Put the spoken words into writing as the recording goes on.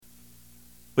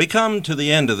We come to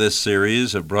the end of this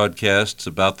series of broadcasts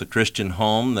about the Christian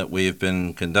home that we have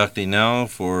been conducting now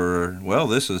for, well,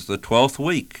 this is the 12th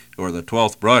week, or the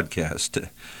 12th broadcast.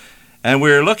 And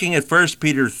we're looking at 1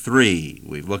 Peter 3.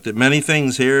 We've looked at many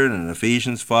things here in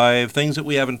Ephesians 5, things that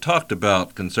we haven't talked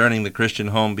about concerning the Christian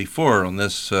home before on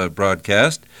this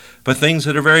broadcast, but things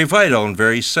that are very vital and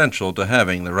very essential to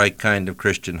having the right kind of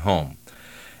Christian home.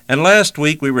 And last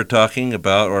week we were talking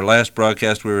about, or last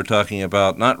broadcast we were talking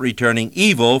about not returning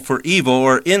evil for evil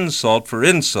or insult for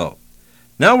insult.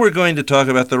 Now we're going to talk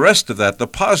about the rest of that, the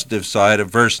positive side of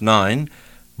verse 9,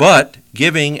 but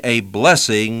giving a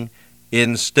blessing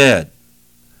instead.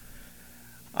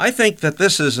 I think that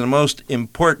this is the most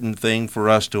important thing for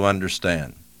us to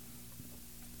understand.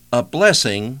 A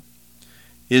blessing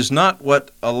is not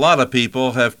what a lot of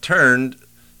people have turned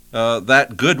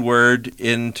that good word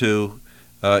into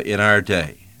in our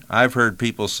day. I've heard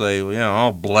people say, well,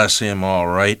 I'll bless him all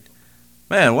right.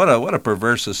 Man, what a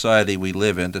perverse society we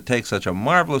live in to take such a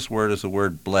marvelous word as the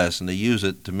word bless and to use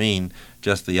it to mean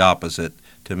just the opposite,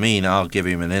 to mean I'll give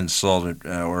him an insult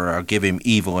or I'll give him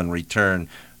evil in return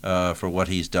for what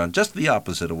he's done. Just the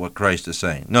opposite of what Christ is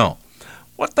saying. No.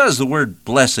 What does the word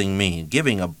blessing mean?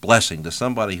 Giving a blessing to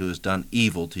somebody who has done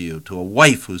evil to you, to a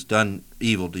wife who's done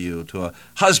evil to you, to a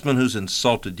husband who's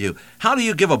insulted you. How do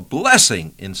you give a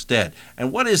blessing instead?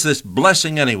 And what is this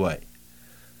blessing anyway?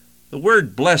 The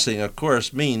word blessing, of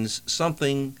course, means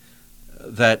something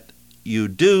that you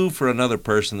do for another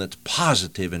person that's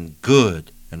positive and good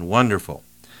and wonderful.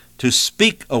 To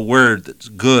speak a word that's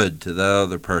good to the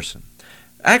other person.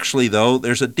 Actually, though,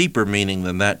 there's a deeper meaning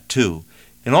than that, too.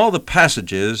 In all the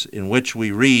passages in which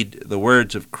we read the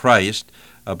words of Christ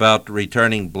about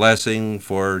returning blessing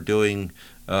for doing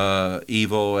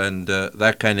evil and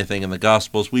that kind of thing in the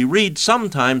Gospels, we read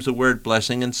sometimes the word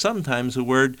blessing and sometimes the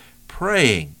word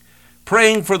praying.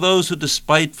 Praying for those who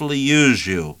despitefully use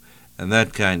you and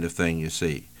that kind of thing, you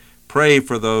see. Pray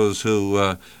for those who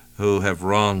have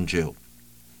wronged you.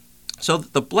 So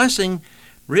the blessing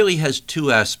really has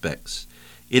two aspects.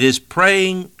 It is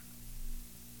praying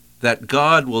that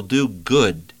God will do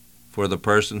good for the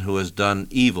person who has done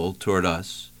evil toward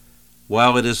us,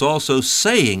 while it is also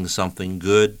saying something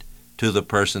good to the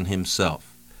person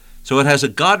himself. So it has a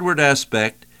Godward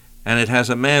aspect and it has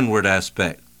a manward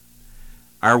aspect.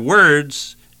 Our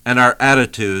words and our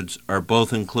attitudes are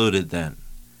both included then.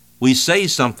 We say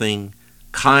something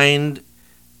kind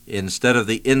instead of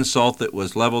the insult that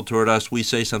was leveled toward us. We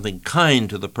say something kind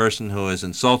to the person who has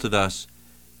insulted us,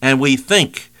 and we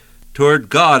think toward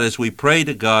God as we pray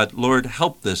to God, Lord,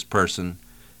 help this person.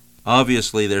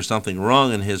 Obviously, there's something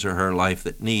wrong in his or her life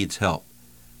that needs help.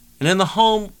 And in the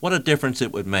home, what a difference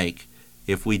it would make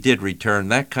if we did return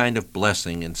that kind of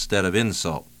blessing instead of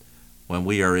insult when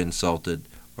we are insulted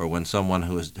or when someone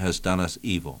who has done us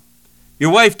evil.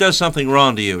 Your wife does something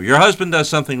wrong to you. Your husband does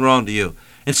something wrong to you.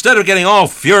 Instead of getting all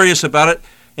furious about it,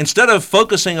 instead of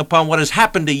focusing upon what has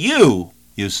happened to you,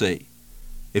 you see,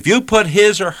 if you put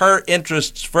his or her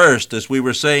interests first, as we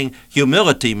were saying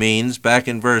humility means back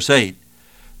in verse 8,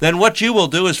 then what you will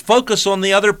do is focus on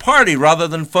the other party rather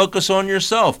than focus on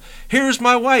yourself. Here's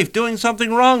my wife doing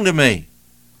something wrong to me.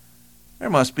 There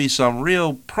must be some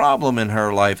real problem in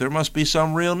her life. There must be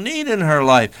some real need in her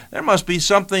life. There must be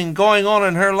something going on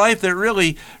in her life that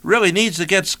really needs to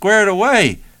get squared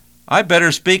away. I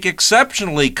better speak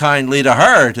exceptionally kindly to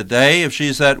her today if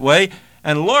she's that way.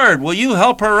 And Lord, will you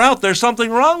help her out? There's something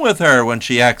wrong with her when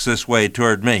she acts this way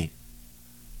toward me.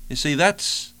 You see,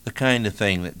 that's the kind of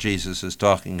thing that Jesus is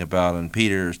talking about and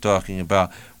Peter is talking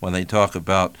about when they talk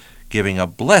about giving a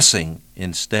blessing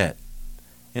instead.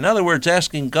 In other words,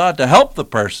 asking God to help the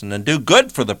person and do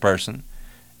good for the person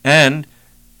and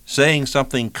saying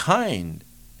something kind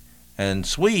and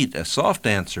sweet, a soft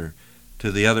answer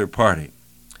to the other party.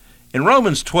 In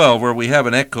Romans 12, where we have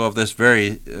an echo of this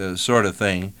very sort of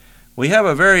thing, we have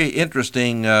a very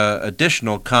interesting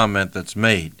additional comment that's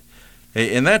made.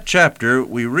 In that chapter,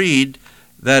 we read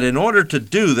that in order to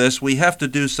do this, we have to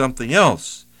do something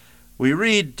else. We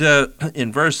read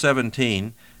in verse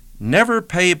 17, never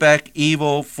pay back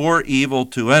evil for evil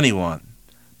to anyone,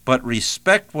 but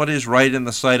respect what is right in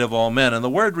the sight of all men. And the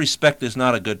word respect is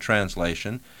not a good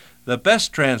translation. The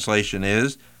best translation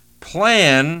is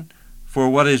plan for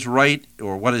what is right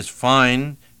or what is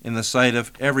fine in the sight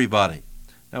of everybody.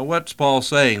 Now, what's Paul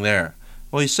saying there?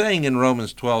 Well, he's saying in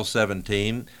Romans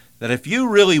 12:17 that if you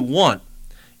really want,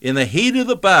 in the heat of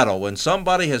the battle, when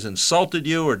somebody has insulted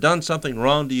you or done something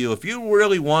wrong to you, if you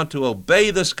really want to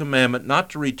obey this commandment, not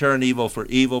to return evil for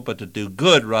evil, but to do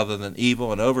good rather than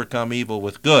evil and overcome evil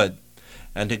with good,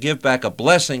 and to give back a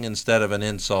blessing instead of an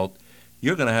insult,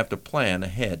 you're going to have to plan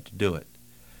ahead to do it.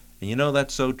 And you know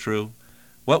that's so true.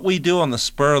 What we do on the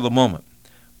spur of the moment,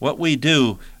 what we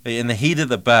do in the heat of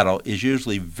the battle is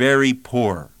usually very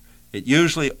poor. It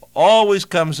usually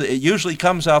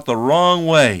comes out the wrong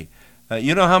way.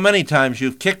 You know how many times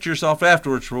you've kicked yourself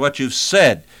afterwards for what you've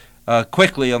said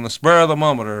quickly on the spur of the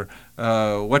moment,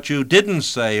 or what you didn't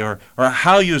say, or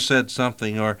how you said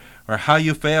something, or how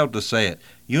you failed to say it.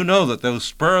 You know that those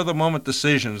spur-of-the-moment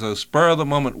decisions, those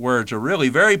spur-of-the-moment words are really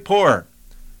very poor.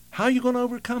 How are you going to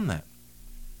overcome that?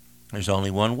 There's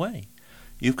only one way.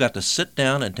 You've got to sit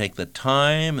down and take the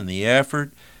time and the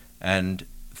effort and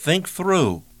think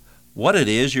through what it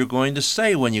is you're going to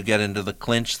say when you get into the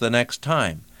clinch the next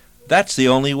time. That's the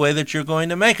only way that you're going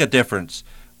to make a difference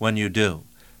when you do.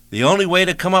 The only way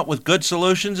to come up with good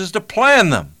solutions is to plan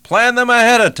them. Plan them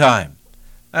ahead of time.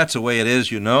 That's the way it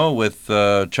is, with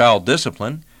child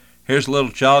discipline. Here's a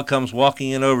little child comes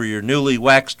walking in over your newly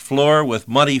waxed floor with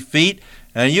muddy feet,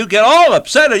 and you get all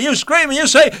upset and you scream and you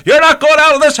say, "You're not going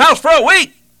out of this house for a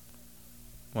week!"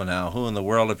 Well, now, who in the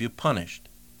world have you punished?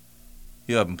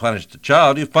 You haven't punished the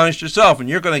child, you've punished yourself, and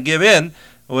you're going to give in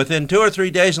within 2 or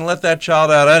 3 days and let that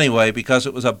child out anyway because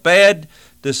it was a bad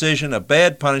decision, a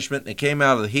bad punishment, and it came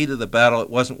out of the heat of the battle. It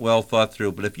wasn't well thought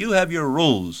through. But if you have your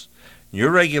rules,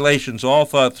 your regulations all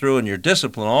thought through, and your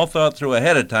discipline all thought through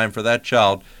ahead of time for that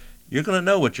child, you're going to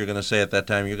know what you're going to say at that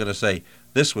time. You're going to say,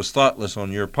 "This was thoughtless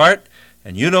on your part,"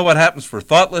 and you know what happens for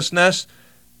thoughtlessness?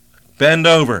 Bend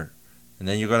over. And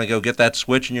then you're going to go get that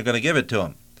switch and you're going to give it to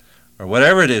them. Or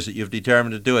whatever it is that you've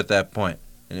determined to do at that point.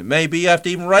 And it may be you have to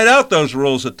even write out those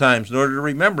rules at times in order to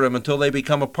remember them until they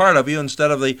become a part of you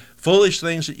instead of the foolish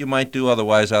things that you might do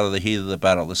otherwise out of the heat of the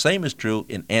battle. The same is true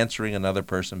in answering another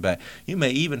person back. You may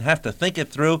even have to think it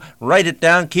through, write it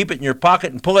down, keep it in your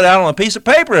pocket, and pull it out on a piece of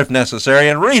paper if necessary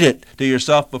and read it to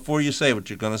yourself before you say what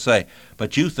you're going to say.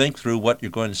 But you think through what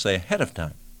you're going to say ahead of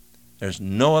time. There's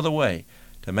no other way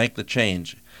to make the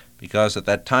change, because at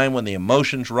that time when the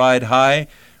emotions ride high,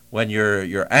 when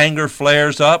your anger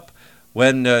flares up,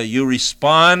 when you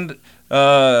respond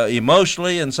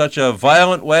emotionally in such a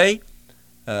violent way,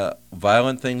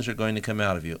 violent things are going to come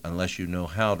out of you unless you know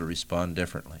how to respond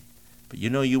differently. But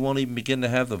you won't even begin to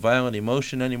have the violent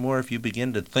emotion anymore if you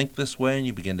begin to think this way and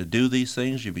you begin to do these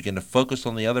things. You begin to focus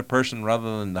on the other person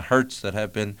rather than the hurts that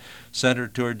have been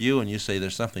centered toward you, and you say,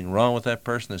 "There's something wrong with that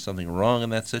person. There's something wrong in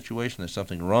that situation. There's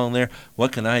something wrong there.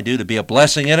 What can I do to be a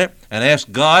blessing in it?" And ask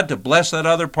God to bless that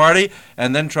other party,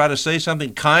 and then try to say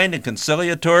something kind and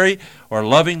conciliatory or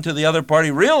loving to the other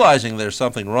party, realizing there's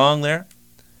something wrong there.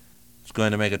 It's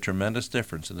going to make a tremendous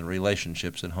difference in the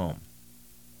relationships at home.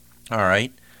 All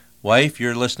right. Wife,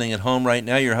 you're listening at home right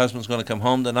now. Your husband's going to come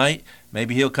home tonight.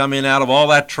 Maybe he'll come in out of all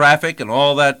that traffic and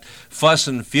all that fuss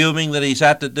and fuming that he's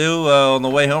had to do on the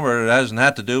way home, or hasn't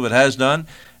had to do but has done,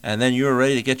 and then you're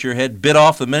ready to get your head bit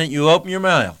off the minute you open your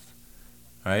mouth.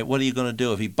 All right, what are you going to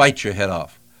do if he bites your head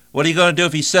off? What are you going to do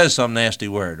if he says some nasty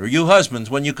word? Or you husbands,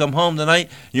 when you come home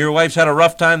tonight, your wife's had a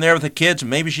rough time there with the kids, and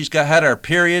maybe she's had her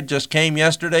period, just came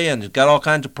yesterday, and got all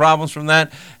kinds of problems from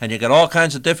that, and you got all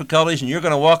kinds of difficulties, and you're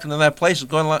going to walk into that place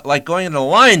like going into a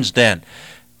lion's den.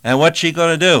 And what's she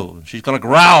going to do? She's going to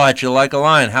growl at you like a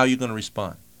lion. How are you going to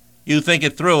respond? You think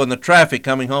it through in the traffic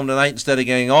coming home tonight. Instead of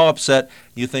getting all upset,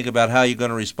 you think about how you're going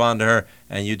to respond to her,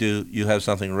 and you have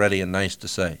something ready and nice to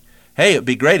say. Hey, it'd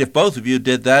be great if both of you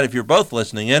did that, if you're both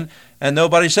listening in, and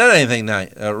nobody said anything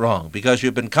wrong, because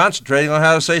you've been concentrating on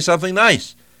how to say something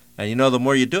nice. And the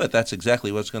more you do it, that's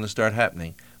exactly what's going to start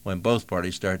happening when both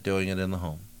parties start doing it in the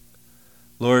home.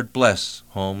 Lord, bless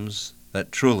homes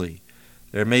that truly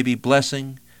there may be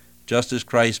blessing, just as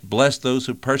Christ blessed those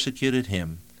who persecuted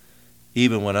him,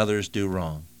 even when others do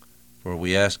wrong. For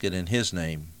we ask it in his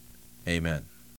name. Amen.